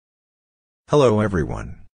Hello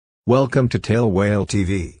everyone. Welcome to Tail Whale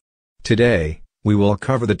TV. Today, we will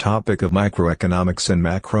cover the topic of microeconomics and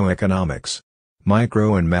macroeconomics.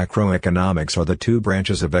 Micro and macroeconomics are the two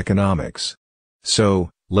branches of economics. So,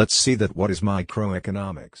 let's see that what is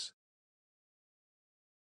microeconomics.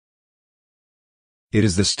 It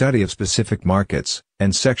is the study of specific markets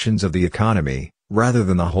and sections of the economy, rather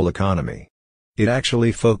than the whole economy. It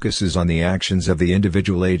actually focuses on the actions of the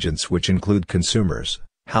individual agents, which include consumers,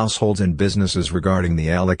 households and businesses, regarding the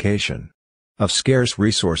allocation of scarce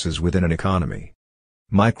resources within an economy.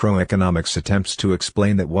 Microeconomics attempts to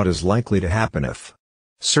explain that what is likely to happen if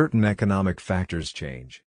certain economic factors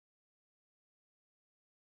change.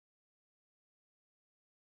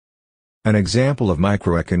 An example of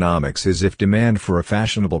microeconomics is if demand for a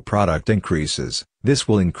fashionable product increases, this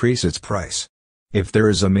will increase its price. If there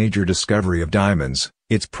is a major discovery of diamonds,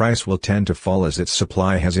 its price will tend to fall as its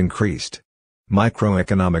supply has increased.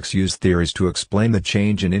 Microeconomics use theories to explain the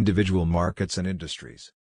change in individual markets and industries.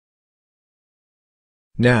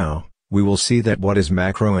 Now, we will see that what is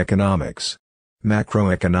macroeconomics.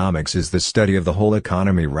 Macroeconomics is the study of the whole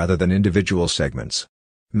economy rather than individual segments.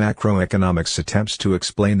 Macroeconomics attempts to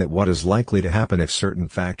explain that what is likely to happen if certain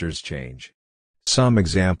factors change. Some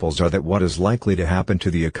examples are that what is likely to happen to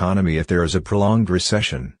the economy if there is a prolonged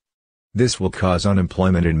recession. This will cause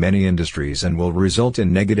unemployment in many industries and will result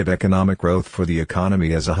in negative economic growth for the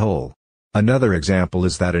economy as a whole. Another example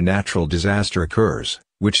is that a natural disaster occurs,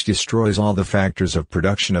 which destroys all the factors of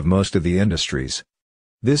production of most of the industries.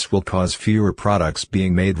 This will cause fewer products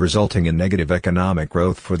being made, resulting in negative economic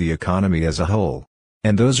growth for the economy as a whole.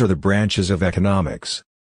 And those are the branches of economics.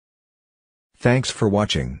 Thanks for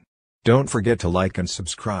watching. Don't forget to like and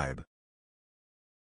subscribe.